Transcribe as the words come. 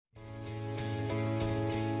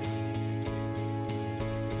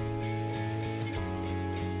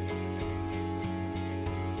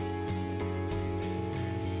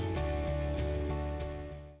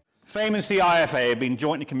FAME and CIFA have been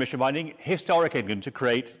jointly commissioned by Historic England to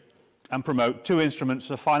create and promote two instruments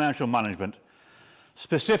of financial management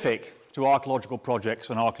specific to archaeological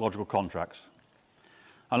projects and archaeological contracts: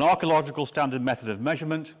 an archaeological standard method of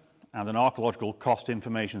measurement and an archaeological cost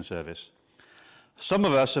information service. Some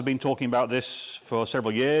of us have been talking about this for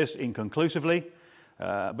several years inconclusively,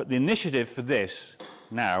 but the initiative for this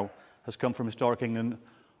now has come from Historic England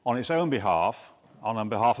on its own behalf, on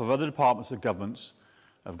behalf of other departments of governments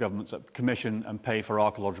that commission and pay for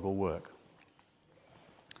archaeological work.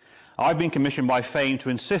 I've been commissioned by FAME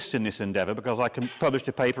to assist in this endeavour because I published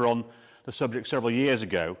a paper on the subject several years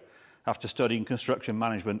ago after studying construction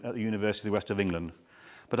management at the University of the West of England.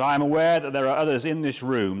 But I am aware that there are others in this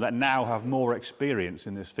room that now have more experience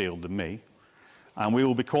in this field than me, and we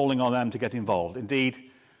will be calling on them to get involved.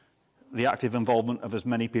 Indeed, the active involvement of as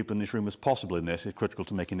many people in this room as possible in this is critical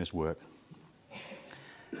to making this work.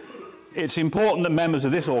 It's important that members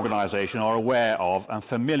of this organisation are aware of and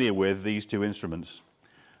familiar with these two instruments.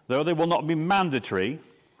 Though they will not be mandatory,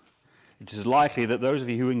 it is likely that those of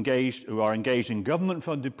you who are engaged in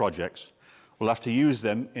government-funded projects will have to use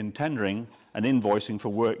them in tendering and invoicing for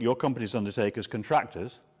work your companies undertake as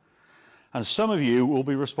contractors, and some of you will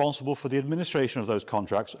be responsible for the administration of those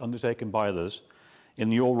contracts undertaken by others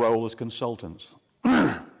in your role as consultants.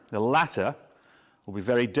 The latter will be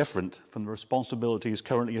very different from the responsibilities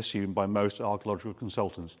currently assumed by most archaeological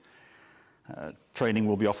consultants. Training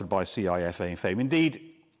will be offered by CIFA and FAME.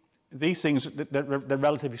 Indeed, these things, they're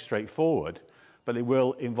relatively straightforward, but they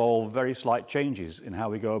will involve very slight changes in how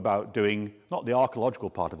we go about doing not the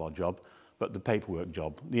archaeological part of our job, but the paperwork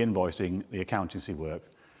job, the invoicing, the accountancy work.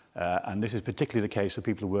 And this is particularly the case for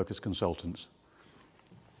people who work as consultants.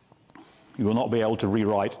 You will not be able to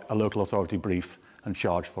rewrite a local authority brief and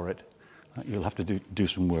charge for it. You'll have to do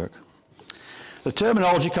some work. The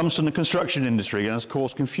terminology comes from the construction industry and has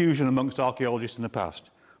caused confusion amongst archaeologists in the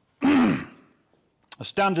past. A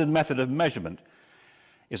standard method of measurement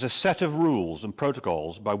is a set of rules and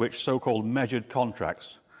protocols by which so-called measured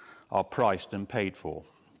contracts are priced and paid for,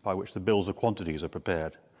 by which the bills of quantities are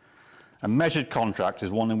prepared. A measured contract is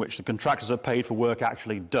one in which the contractors are paid for work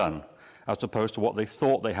actually done, as opposed to what they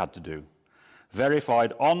thought they had to do,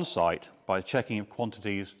 verified on-site by checking of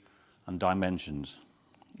quantities and dimensions.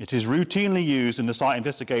 It is routinely used in the site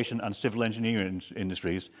investigation and civil engineering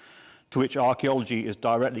industries, to which archaeology is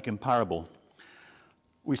directly comparable.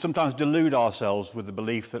 We sometimes delude ourselves with the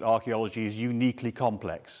belief that archaeology is uniquely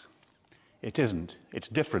complex. It isn't. It's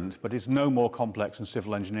different, but it's no more complex than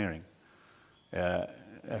civil engineering. A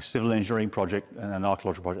civil engineering project and an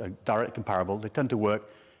archaeological project are directly comparable. They tend to work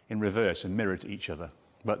in reverse and mirror to each other.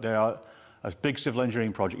 But they are, a big civil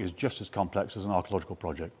engineering project is just as complex as an archaeological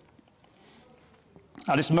project.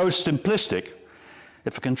 At its most simplistic,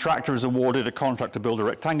 if a contractor is awarded a contract to build a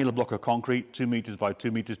rectangular block of concrete 2 meters by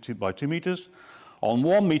 2 meters by 2 meters on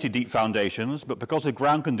 1 meter deep foundations, but because of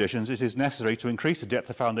ground conditions it is necessary to increase the depth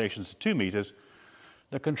of foundations to 2 meters,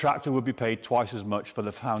 the contractor would be paid twice as much for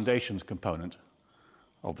the foundations component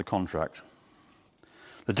of the contract.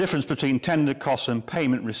 The difference between tender costs and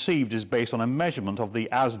payment received is based on a measurement of the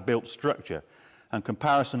as-built structure and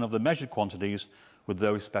comparison of the measured quantities with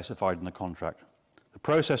those specified in the contract. The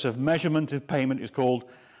process of measurement of payment is called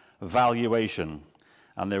valuation,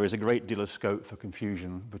 and there is a great deal of scope for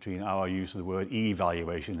confusion between our use of the word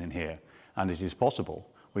evaluation in here, and it is possible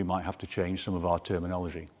we might have to change some of our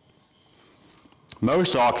terminology.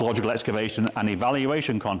 Most archaeological excavation and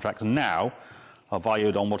evaluation contracts now are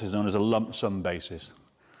valued on what is known as a lump sum basis,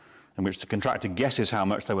 in which the contractor guesses how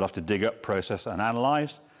much they will have to dig up, process and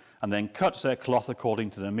analyse, and then cuts their cloth according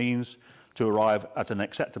to their means to arrive at an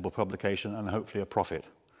acceptable publication and hopefully a profit.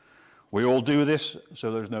 We all do this, so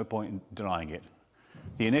there's no point in denying it.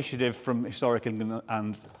 The initiative from Historic England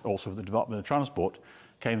and also the Department of Transport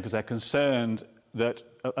came because they're concerned that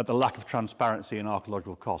at the lack of transparency in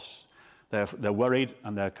archaeological costs. They're worried,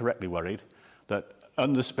 and they're correctly worried, that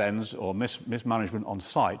underspends or mismanagement on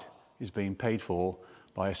site is being paid for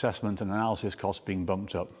by assessment and analysis costs being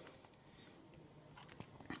bumped up.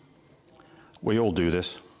 We all do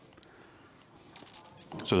this,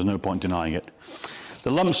 so there's no point denying it.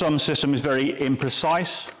 The lump sum system is very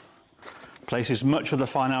imprecise, places much of the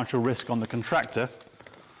financial risk on the contractor.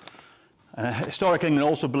 Historic England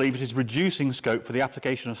also believe it is reducing scope for the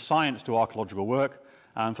application of science to archaeological work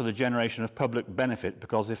and for the generation of public benefit,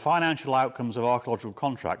 because the financial outcomes of archaeological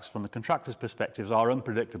contracts from the contractor's perspectives are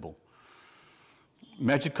unpredictable.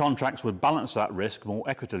 Measured contracts would balance that risk more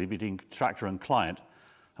equitably between contractor and client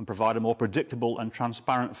and provide a more predictable and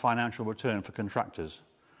transparent financial return for contractors.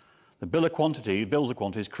 The bills of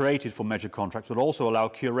quantities created for measured contracts would also allow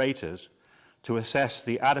curators to assess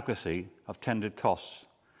the adequacy of tendered costs.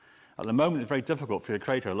 At the moment, it's very difficult for a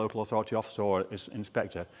creator, a local authority officer or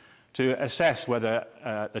inspector to assess whether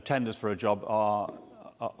the tenders for a job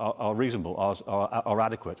are reasonable, are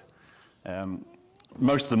adequate.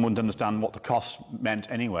 Most of them wouldn't understand what the cost meant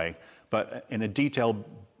anyway, but in a detailed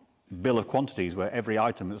bill of quantities where every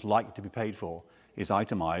item that's likely to be paid for is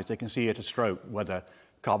itemised, they can see at a stroke whether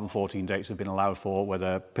carbon-14 dates have been allowed for,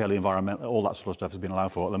 whether paleo-environmental, all that sort of stuff has been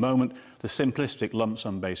allowed for. At the moment, the simplistic lump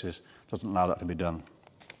sum basis doesn't allow that to be done.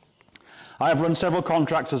 I have run several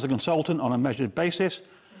contracts as a consultant on a measured basis,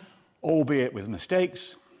 albeit with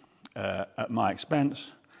mistakes at my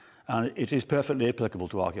expense, and it is perfectly applicable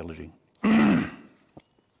to archaeology.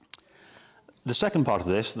 The second part of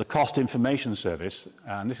this, the cost information service,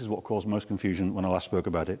 and this is what caused most confusion when I last spoke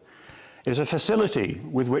about it, is a facility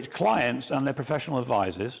with which clients and their professional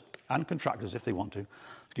advisors, and contractors if they want to,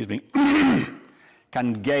 excuse me,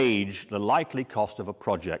 can gauge the likely cost of a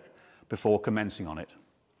project before commencing on it,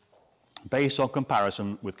 based on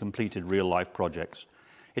comparison with completed real-life projects.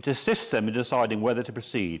 It assists them in deciding whether to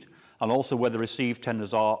proceed and also whether received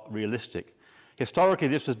tenders are realistic. Historically,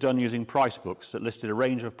 this was done using price books that listed a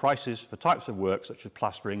range of prices for types of work, such as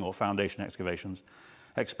plastering or foundation excavations,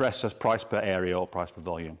 expressed as price per area or price per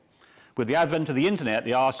volume. With the advent of the internet,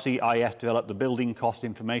 the RCIS developed the Building Cost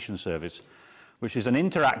Information Service, which is an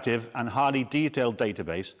interactive and highly detailed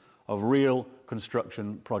database of real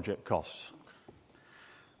construction project costs,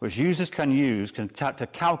 which users can use to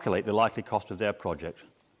calculate the likely cost of their project.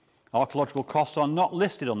 Archaeological costs are not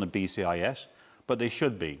listed on the BCIS, but they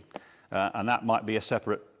should be. And that might be a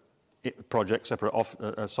separate project, separate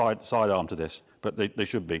sidearm to this, but they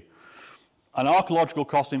should be. An archaeological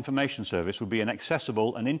cost information service would be an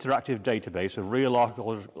accessible and interactive database of real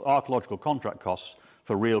archaeological contract costs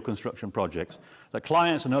for real construction projects that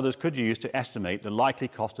clients and others could use to estimate the likely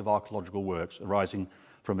cost of archaeological works arising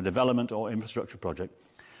from a development or infrastructure project.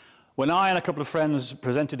 When I and a couple of friends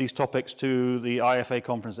presented these topics to the IFA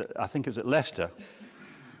conference, I think it was at Leicester,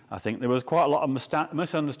 I think there was quite a lot of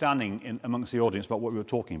misunderstanding amongst the audience about what we were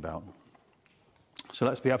talking about. So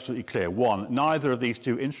let's be absolutely clear. One, neither of these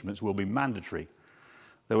two instruments will be mandatory,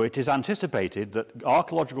 though it is anticipated that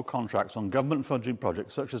archaeological contracts on government-funded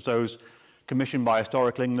projects, such as those commissioned by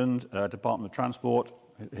Historical England, Department of Transport,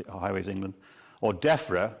 Highways England, or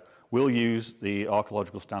DEFRA, will use the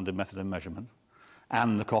Archaeological Standard Method of Measurement,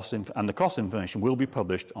 and the cost information will be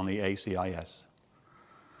published on the ACIS.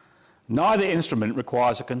 Neither instrument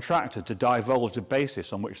requires a contractor to divulge the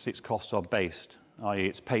basis on which its costs are based, i.e.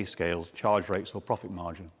 its pay scales, charge rates or profit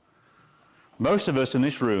margin. Most of us in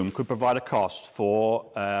this room could provide a cost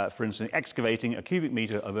for instance, excavating a cubic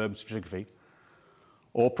metre of urban stratigraphy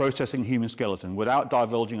or processing human skeleton without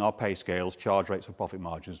divulging our pay scales, charge rates or profit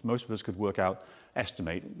margins. Most of us could work out,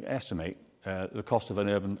 estimate the cost of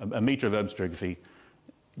a metre of urban stratigraphy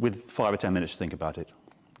with 5 or 10 minutes to think about it.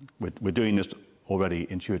 We're doing this already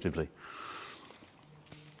intuitively.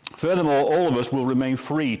 Furthermore, all of us will remain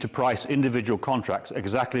free to price individual contracts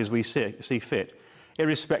exactly as we see fit,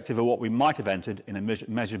 irrespective of what we might have entered in a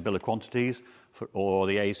measured bill of quantities or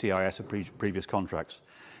the ACIS of previous contracts.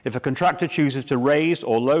 If a contractor chooses to raise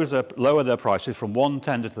or lower their prices from one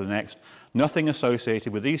tender to the next, nothing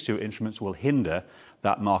associated with these two instruments will hinder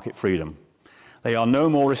that market freedom. They are no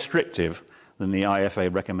more restrictive than the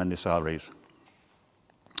IFA recommended salaries.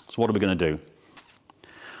 So what are we going to do?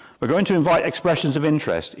 We're going to invite expressions of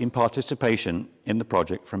interest in participation in the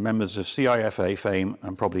project from members of CIFA, FAME,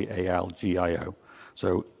 and probably ALGIO.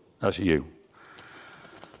 So that's you.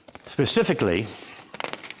 Specifically,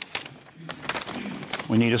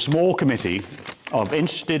 we need a small committee of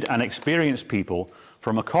interested and experienced people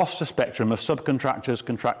from across the spectrum of subcontractors,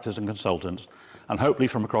 contractors, and consultants, and hopefully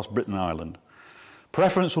from across Britain and Ireland.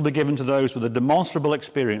 Preference will be given to those with a demonstrable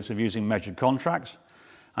experience of using measured contracts,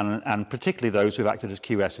 and particularly those who have acted as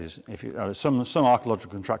QSs. Some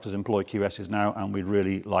archaeological contractors employ QSs now, and we'd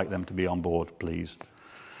really like them to be on board, please.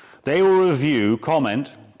 They will review,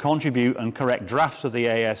 comment, contribute, and correct drafts of the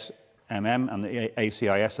ASMM and the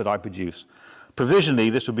ACIS that I produce. Provisionally,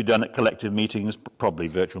 this will be done at collective meetings, probably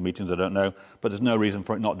virtual meetings, I don't know, but there's no reason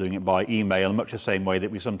for it not doing it by email, in much the same way that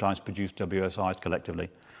we sometimes produce WSIs collectively.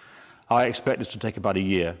 I expect this to take about a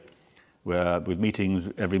year, with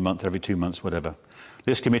meetings every month, every 2 months, whatever.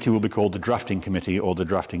 This committee will be called the Drafting Committee or the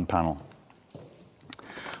Drafting Panel.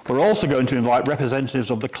 We're also going to invite representatives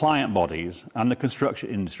of the client bodies and the construction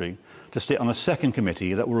industry to sit on a second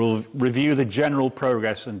committee that will review the general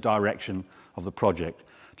progress and direction of the project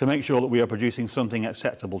to make sure that we are producing something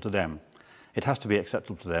acceptable to them. It has to be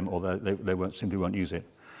acceptable to them, or they simply won't use it.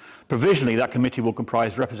 Provisionally, that committee will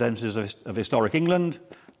comprise representatives of Historic England,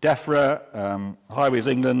 DEFRA, Highways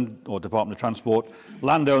England or Department of Transport,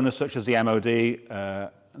 landowners such as the MOD,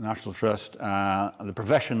 National Trust, the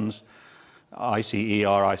professions, ICE,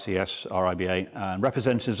 RICS, RIBA, and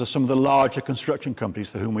representatives of some of the larger construction companies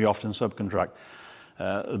for whom we often subcontract,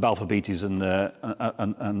 the Balfour Beatties and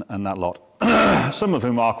that lot, some of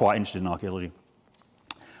whom are quite interested in archaeology.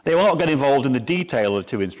 They will not get involved in the detail of the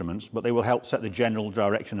two instruments, but they will help set the general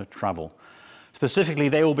direction of travel. Specifically,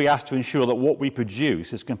 they will be asked to ensure that what we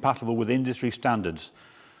produce is compatible with industry standards,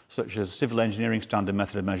 such as Civil Engineering Standard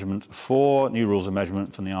Method of Measurement 4, new rules of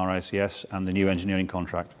measurement from the RICS, and the new engineering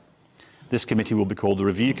contract. This committee will be called the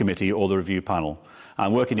Review Committee or the Review Panel.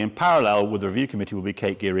 And working in parallel with the Review Committee will be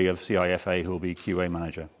Kate Geary of CIFA, who will be QA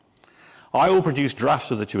Manager. I will produce drafts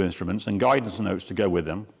of the two instruments and guidance notes to go with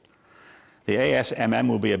them. The ASMM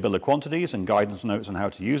will be a bill of quantities and guidance notes on how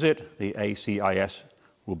to use it. The ACIS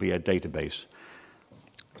will be a database.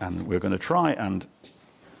 And we're going to try and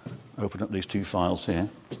open up these two files here.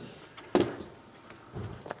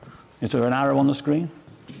 Is there an arrow on the screen?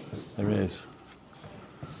 There is.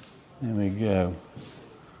 There we go.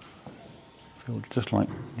 Just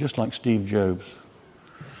like Steve Jobs.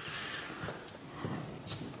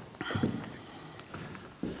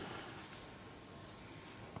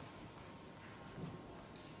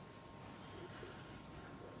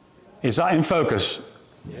 Is that in focus?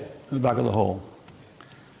 Yeah. In the back of the hall.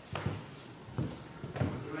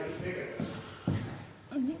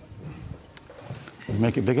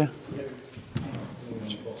 Make it bigger? Yeah.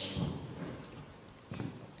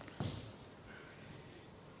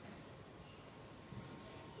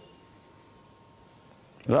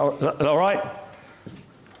 Is that all right?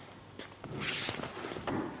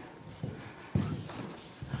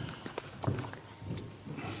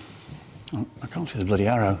 Oh, I can't see the bloody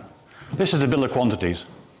arrow. This is the bill of quantities.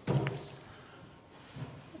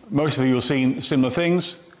 Most of you have seen similar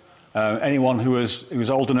things. Anyone who was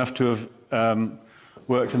old enough to have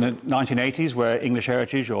worked in the 1980s, where English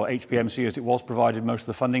Heritage or HPMC as it was provided most of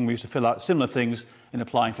the funding, we used to fill out similar things in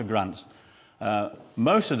applying for grants.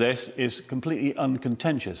 Most of this is completely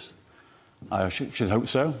uncontentious. I should hope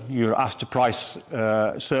so. You're asked to price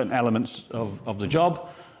certain elements of the job.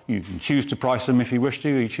 You can choose to price them if you wish to.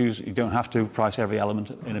 You don't have to price every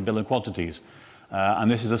element in a bill of quantities.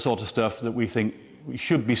 And this is the sort of stuff that we think we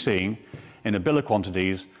should be seeing in a bill of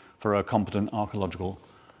quantities for a competent archaeological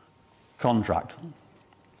contract.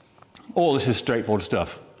 All this is straightforward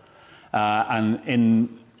stuff. And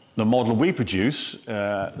in the model we produce,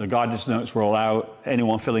 the guidance notes will allow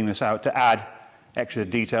anyone filling this out to add extra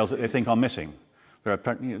details that they think are missing. There are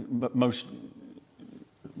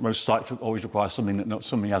most sites always require something that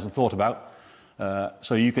somebody hasn't thought about.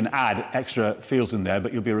 So you can add extra fields in there,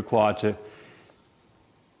 but you'll be required to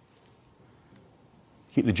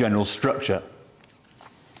keep the general structure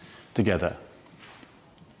together.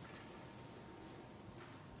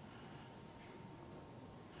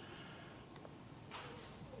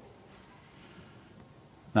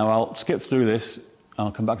 Now I'll skip through this.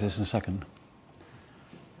 I'll come back to this in a second.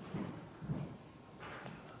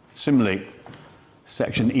 Similarly,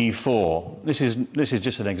 section E4. This is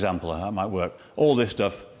just an example of how it might work. All this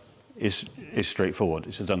stuff is straightforward.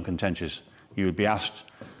 It's uncontentious. You would be asked,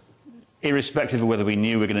 irrespective of whether we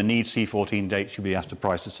knew we're going to need C14 dates, you'd be asked to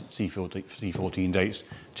price the C14 dates,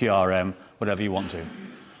 TRM, whatever you want to.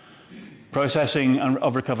 Processing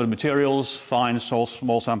of recovered materials, fine,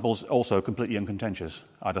 small samples, also completely uncontentious,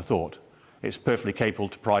 I'd have thought. It's perfectly capable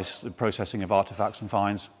to price the processing of artifacts and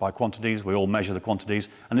finds by quantities. We all measure the quantities.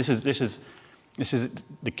 And this is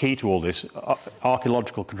the key to all this.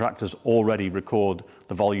 Archaeological contractors already record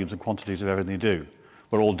the volumes and quantities of everything they do.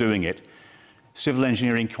 We're all doing it. Civil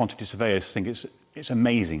engineering quantity surveyors think it's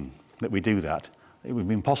amazing that we do that. It would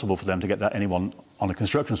be impossible for them to get anyone on a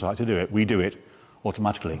construction site to do it. We do it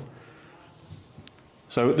automatically.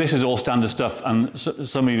 So this is all standard stuff, and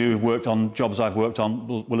some of you who've worked on jobs I've worked on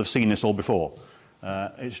will have seen this all before.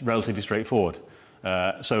 It's relatively straightforward.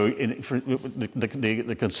 So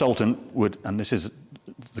the consultant would, and this is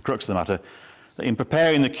the crux of the matter, in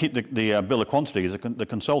preparing the bill of quantities, the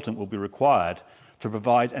consultant will be required to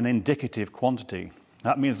provide an indicative quantity.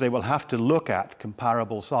 That means they will have to look at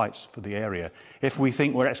comparable sites for the area. If we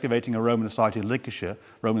think we're excavating a Roman site in Lincolnshire,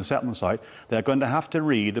 Roman settlement site, they're going to have to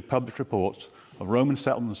read the published reports of Roman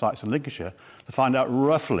settlement sites in Lincolnshire to find out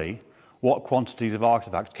roughly what quantities of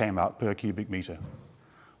artifacts came out per cubic metre.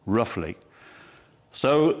 Roughly.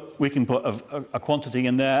 So we can put a quantity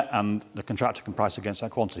in there and the contractor can price against that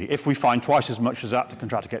quantity. If we find twice as much as that, the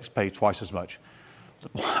contractor gets paid twice as much.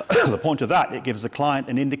 The point of that, it gives the client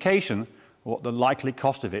an indication what the likely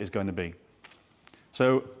cost of it is going to be.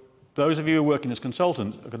 So those of you who are working as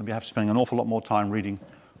consultants are going to have to spend an awful lot more time reading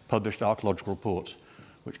published archaeological reports,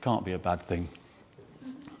 which can't be a bad thing.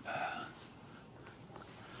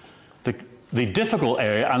 The difficult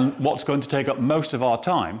area, and what's going to take up most of our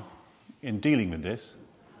time in dealing with this,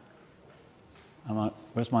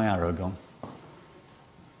 where's my arrow gone?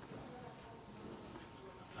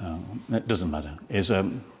 Oh, it doesn't matter. Is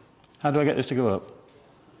how do I get this to go up?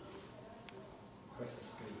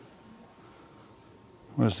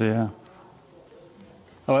 Where's the?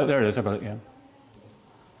 Oh, there it is. I've got it. Yeah.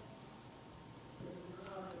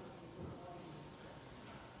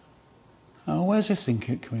 Oh, where's this thing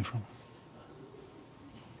coming from?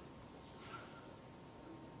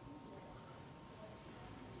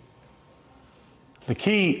 The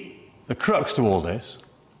key, the crux to all this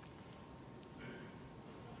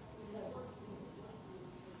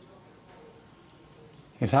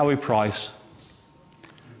is how we price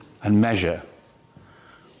and measure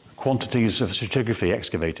quantities of stratigraphy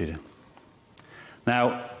excavated.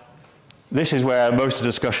 Now, this is where most of the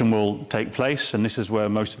discussion will take place, and this is where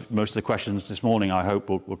most of the questions this morning, I hope,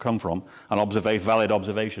 will come from, and valid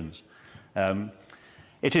observations.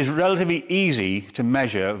 It is relatively easy to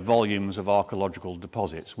measure volumes of archaeological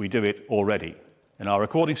deposits. We do it already. In our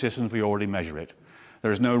recording systems, we already measure it.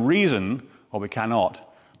 There is no reason, or we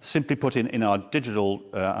cannot, simply put in our digital,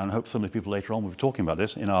 and I hope some of the people later on will be talking about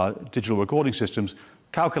this, in our digital recording systems,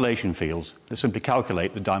 calculation fields that simply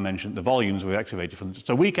calculate the dimension, the volumes we've excavated from.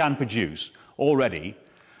 So we can produce already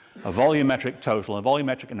a volumetric total, a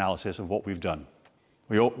volumetric analysis of what we've done.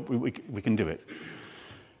 We can do it.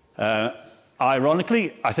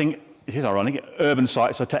 Ironically, I think it is ironic, urban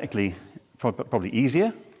sites are technically probably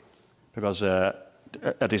easier because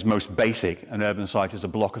at its most basic, an urban site is a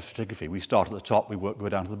block of stratigraphy. We start at the top, we go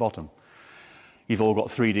down to the bottom. You've all got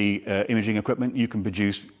 3D imaging equipment. You can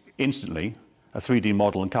produce instantly a 3D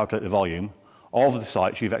model and calculate the volume of the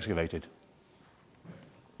sites you've excavated.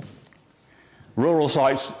 Rural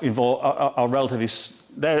sites are relatively,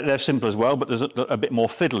 they're simple as well, but there's a bit more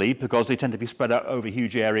fiddly because they tend to be spread out over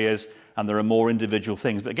huge areas and there are more individual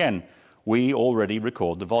things. But again, we already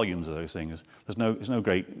record the volumes of those things. There's no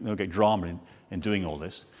great drama in doing all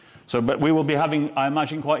this. So, but we will be having, I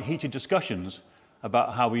imagine, quite heated discussions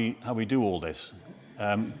about how we do all this.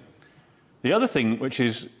 The other thing, which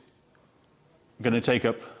is going to take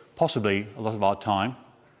up possibly a lot of our time,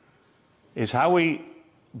 is how we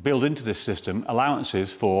build into this system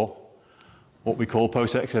allowances for what we call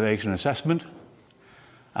post-excavation assessment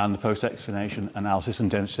and the post-excavation analysis and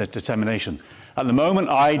determination. At the moment,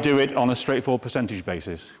 I do it on a straightforward percentage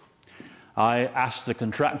basis. I ask the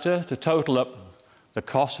contractor to total up the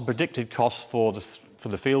costs, the predicted costs for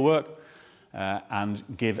the field work, and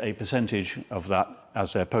give a percentage of that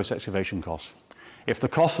as their post-excavation costs. If the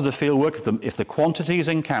cost of the field work, if the quantities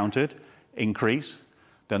encountered increase,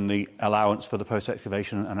 then the allowance for the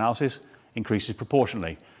post-excavation analysis increases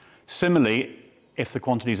proportionally. Similarly, if the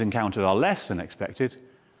quantities encountered are less than expected,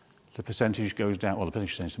 the percentage goes down, or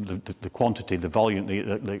the quantity, the volume,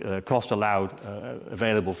 the cost allowed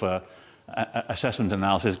available for assessment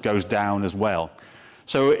analysis goes down as well.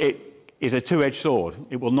 So it is a two-edged sword.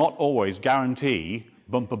 It will not always guarantee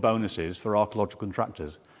bumper bonuses for archaeological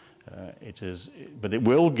contractors. But it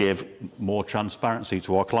will give more transparency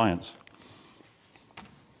to our clients.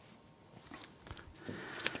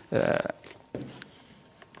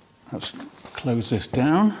 Let's close this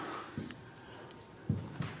down.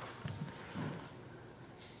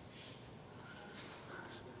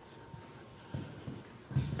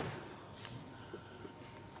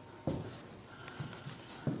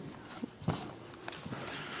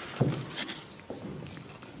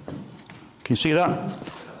 Can you see that?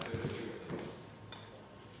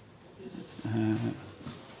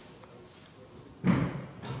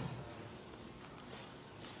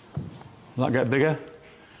 Will that get bigger?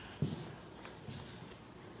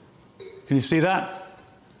 Can you see that?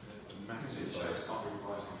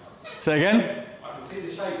 Say again? I can see the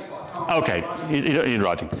shapes, but I can't. Okay, you're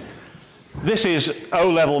writing. This is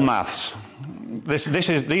O-level maths. These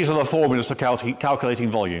are the formulas for calculating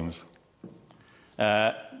volumes.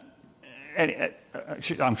 I'm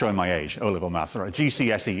showing my age, O-level maths, right?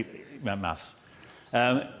 GCSE maths.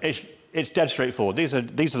 It's dead straightforward. These are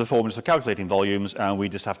the formulas for calculating volumes, and we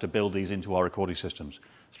just have to build these into our recording systems.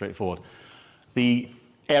 Straightforward. The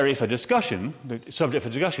area for discussion, the subject for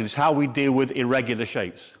discussion, is how we deal with irregular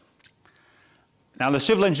shapes. Now, the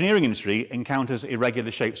civil engineering industry encounters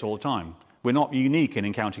irregular shapes all the time. We're not unique in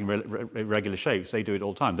encountering irregular shapes. They do it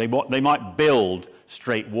all the time. They might build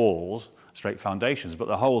straight walls, straight foundations, but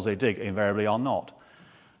the holes they dig invariably are not.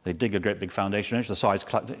 They dig a great big foundation trench, the sides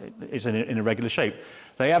is in an irregular shape.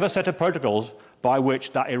 They have a set of protocols by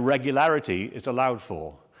which that irregularity is allowed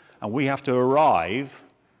for. And we have to arrive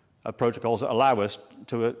at protocols that allow us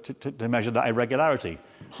to measure that irregularity.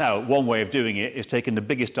 Now, one way of doing it is taking the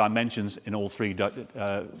biggest dimensions in all three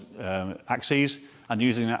axes and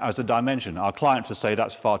using that as a dimension. Our clients would say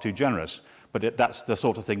that's far too generous, but that's the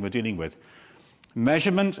sort of thing we're dealing with.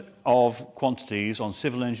 Measurement of quantities on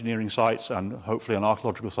civil engineering sites and hopefully on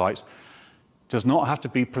archaeological sites does not have to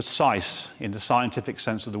be precise in the scientific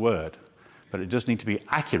sense of the word, but it does need to be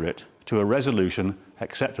accurate to a resolution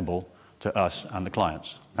acceptable to us and the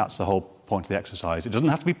clients. That's the whole point of the exercise. It doesn't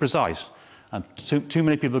have to be precise, and too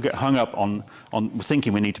many people get hung up on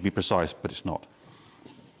thinking we need to be precise, but it's not.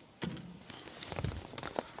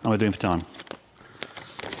 How am I doing for time?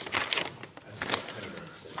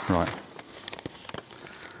 Right.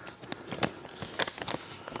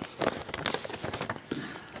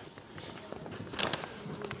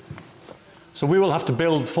 So we will have to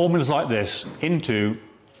build formulas like this into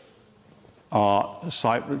our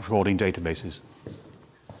site recording databases.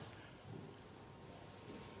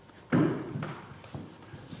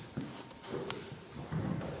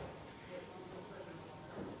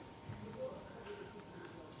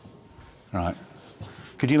 Right.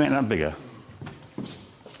 Could you make that bigger?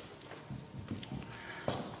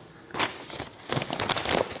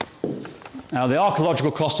 Now, the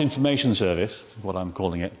Archaeological Cost Information Service, is what I'm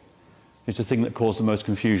calling it, is the thing that caused the most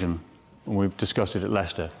confusion when we've discussed it at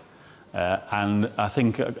Leicester. And I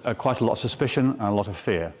think quite a lot of suspicion and a lot of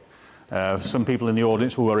fear. Some people in the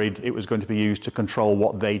audience were worried it was going to be used to control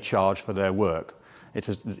what they charge for their work.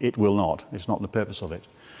 It will not. It's not the purpose of it.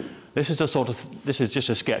 This is just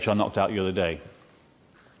a sketch I knocked out the other day.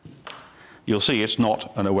 You'll see it's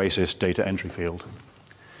not an Oasis data entry field.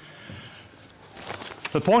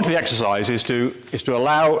 The point of the exercise is to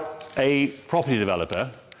allow a property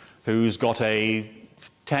developer who's got a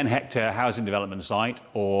 10-hectare housing development site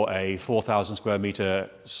or a 4,000 square metre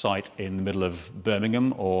site in the middle of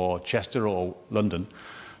Birmingham or Chester or London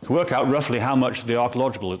to work out roughly how much the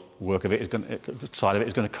archaeological work of it side of it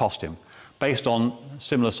is going to cost him, based on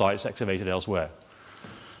similar sites excavated elsewhere.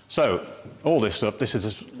 So all this stuff,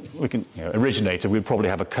 originator, we'd probably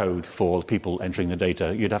have a code for people entering the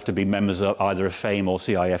data. You'd have to be members of either of FAME or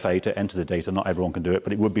CIFA to enter the data. Not everyone can do it,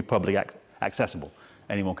 but it would be publicly accessible.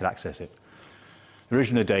 Anyone could access it.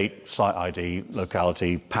 Originator date, site ID,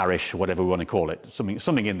 locality, parish, whatever we want to call it.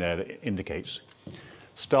 Something in there that indicates.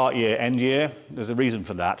 Start year, end year, there's a reason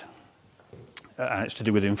for that, and it's to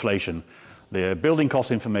do with inflation. The Building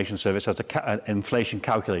Cost Information Service has an inflation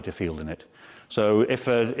calculator field in it. So if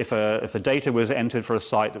the data was entered for a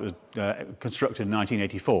site that was constructed in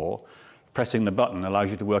 1984, pressing the button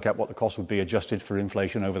allows you to work out what the cost would be adjusted for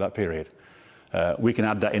inflation over that period. We can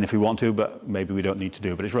add that in if we want to, but maybe we don't need to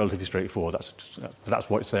do, but it's relatively straightforward. That's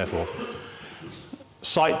what it's there for.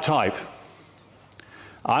 Site type.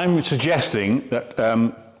 I'm suggesting that,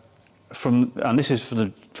 and this is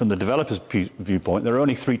from the developer's viewpoint, there are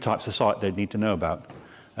only 3 types of site they need to know about.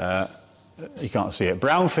 You can't see it.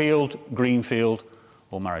 Brownfield, greenfield,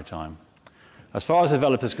 or maritime. As far as the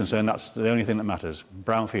developer is concerned, that's the only thing that matters.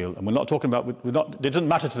 Brownfield, and we're not talking about. It doesn't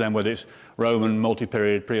matter to them whether it's Roman,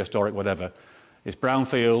 multi-period, prehistoric, whatever. It's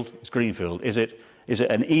brownfield, it's greenfield. Is it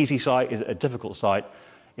an easy site? Is it a difficult site?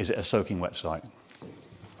 Is it a soaking wet site?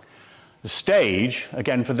 The stage,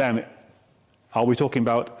 again for them, are we talking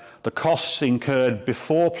about the costs incurred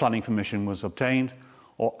before planning permission was obtained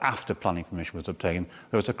or after planning permission was obtained?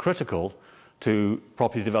 Those are critical to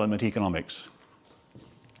property development economics.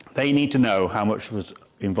 They need to know how much was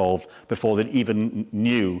involved before they even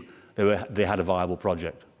knew they had a viable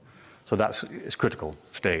project. So it's critical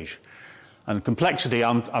stage. And complexity,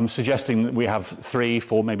 I'm suggesting that we have 3,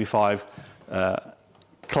 4, maybe 5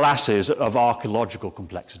 classes of archaeological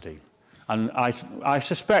complexity. And I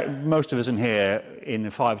suspect most of us in here, in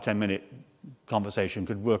a 5 or 10 minute conversation,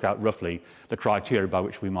 could work out roughly the criteria by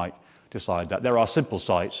which we might decide that. There are simple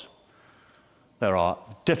sites, there are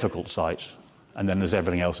difficult sites, and then there's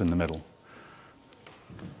everything else in the middle.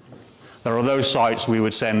 There are those sites we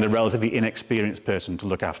would send a relatively inexperienced person to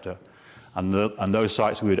look after, and those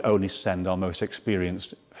sites we would only send our most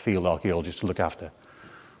experienced field archaeologists to look after.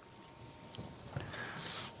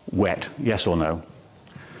 Wet, yes or no?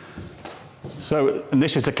 So, and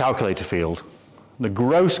this is the calculator field. The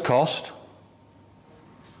gross cost,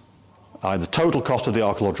 the total cost of the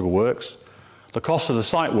archaeological works, the cost of the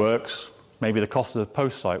site works, maybe the cost of the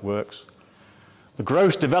post-site works, the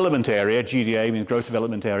gross development area, GDA means gross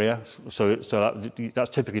development area, so that's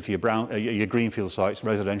typically for your greenfield sites,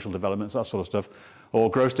 residential developments, that sort of stuff, or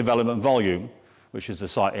gross development volume, which is the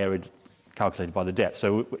site area calculated by the depth.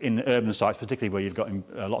 So in urban sites, particularly where you've got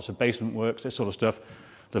lots of basement works, this sort of stuff,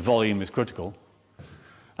 the volume is critical.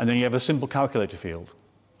 And then you have a simple calculator field.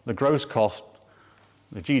 The gross cost,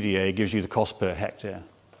 the GDA, gives you the cost per hectare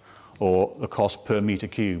or the cost per metre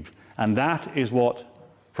cubed. And that is what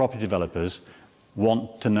property developers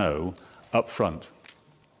want to know up front.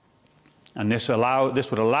 And this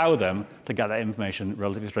would allow them to get that information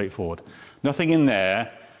relatively straightforward. Nothing in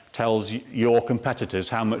there tells your competitors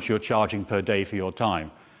how much you're charging per day for your time.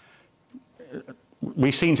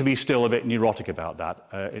 We seem to be still a bit neurotic about that,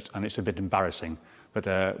 and it's a bit embarrassing.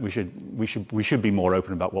 But we should be more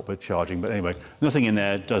open about what we're charging. But anyway, nothing in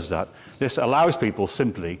there does that. This allows people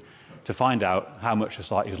simply to find out how much a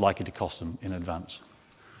site is likely to cost them in advance.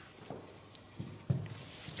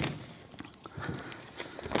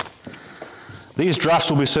 These drafts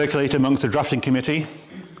will be circulated amongst the drafting committee.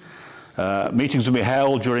 Meetings will be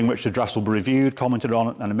held during which the drafts will be reviewed, commented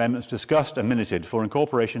on, and amendments discussed and minuted for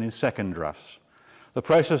incorporation in second drafts. The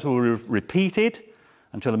process will be repeated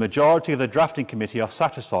until a majority of the drafting committee are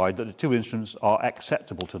satisfied that the two instruments are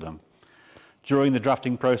acceptable to them. During the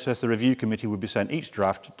drafting process, the review committee will be sent each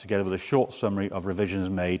draft together with a short summary of revisions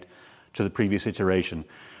made to the previous iteration.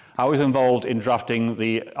 I was involved in drafting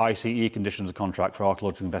the ICE conditions of contract for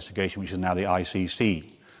archaeological investigation, which is now the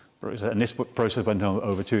ICC. And this process went on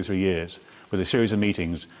over 2 or 3 years with a series of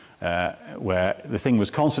meetings where the thing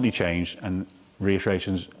was constantly changed and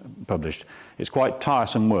reiterations published. It's quite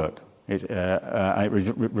tiresome work. It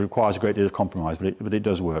requires a great deal of compromise, but it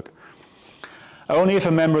does work. Only if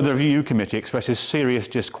a member of the review committee expresses serious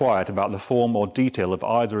disquiet about the form or detail of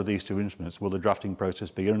either of these two instruments will the drafting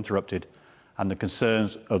process be interrupted and the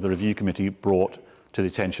concerns of the review committee brought to the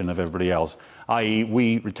attention of everybody else, i.e.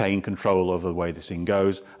 we retain control over the way this thing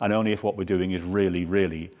goes, and only if what we're doing is really,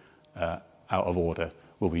 really out of order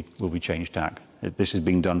will we change tack. This is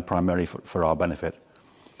being done primarily for our benefit.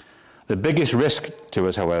 The biggest risk to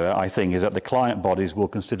us, however, I think, is that the client bodies will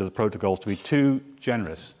consider the protocols to be too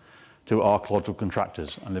generous to archaeological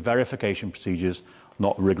contractors and the verification procedures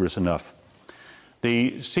not rigorous enough.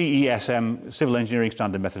 The CESM, Civil Engineering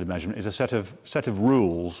Standard Method of Measurement, is a set of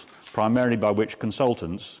rules primarily by which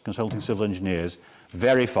consulting civil engineers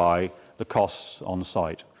verify the costs on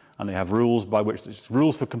site. And they have rules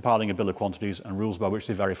for compiling a bill of quantities and rules by which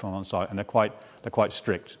they verify on site, and they're quite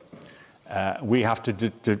strict. We have to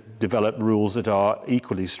develop rules that are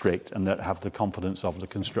equally strict and that have the confidence of the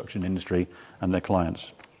construction industry and their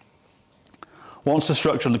clients. Once the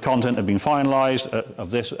structure and the content have been finalised of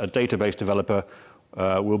this, a database developer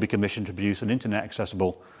will be commissioned to produce an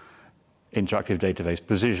internet-accessible interactive database,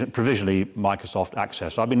 provisionally Microsoft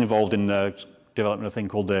Access. I've been involved in the development of a thing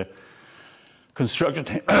called the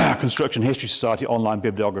Construction History Society Online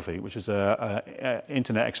Bibliography, which is an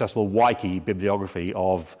internet-accessible wiki bibliography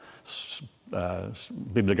of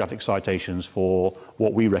bibliographic citations for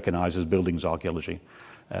what we recognise as buildings archaeology.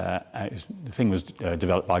 The thing was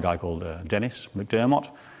developed by a guy called Dennis McDermott.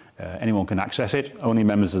 Anyone can access it. Only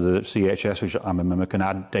members of the CHS, which I'm a member, can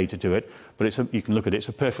add data to it. But you can look at it. It's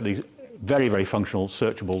a perfectly, very, very functional,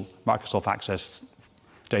 searchable Microsoft Access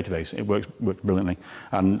database. It works brilliantly.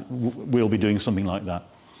 And we'll be doing something like that.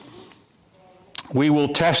 We will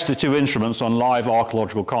test the two instruments on live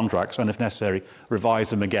archaeological contracts and, if necessary, revise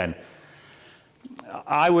them again.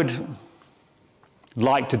 I would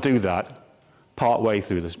like to do that part way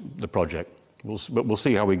through the project, but we'll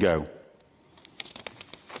see how we go.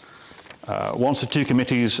 Once the two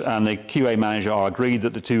committees and the QA manager are agreed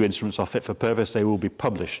that the two instruments are fit for purpose, they will be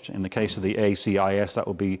published. In the case of the ACIS, that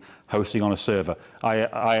will be hosting on a server.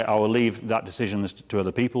 I will leave that decision to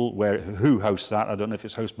other people, who hosts that. I don't know if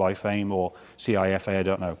it's hosted by FAME or CIFA, I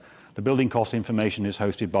don't know. The building cost information is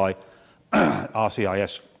hosted by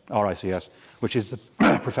RICS, which is the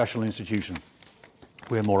professional institution.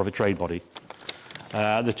 We're more of a trade body.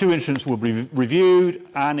 The two instruments will be reviewed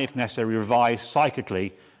and, if necessary, revised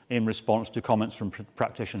psychically in response to comments from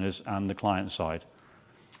practitioners and the client side.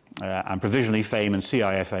 And provisionally, FAME and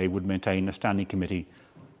CIFA would maintain a standing committee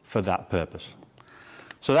for that purpose.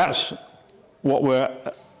 So that's what we're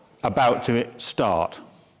about to start.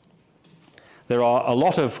 There are a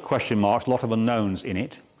lot of question marks, a lot of unknowns in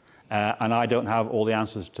it, and I don't have all the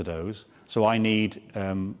answers to those. So we need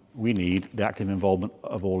the active involvement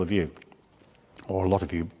of all of you, or a lot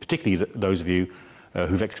of you, particularly those of you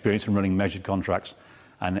who've experienced in running measured contracts.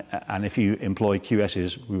 And if you employ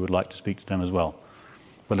QSs, we would like to speak to them as well.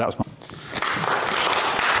 But that's my...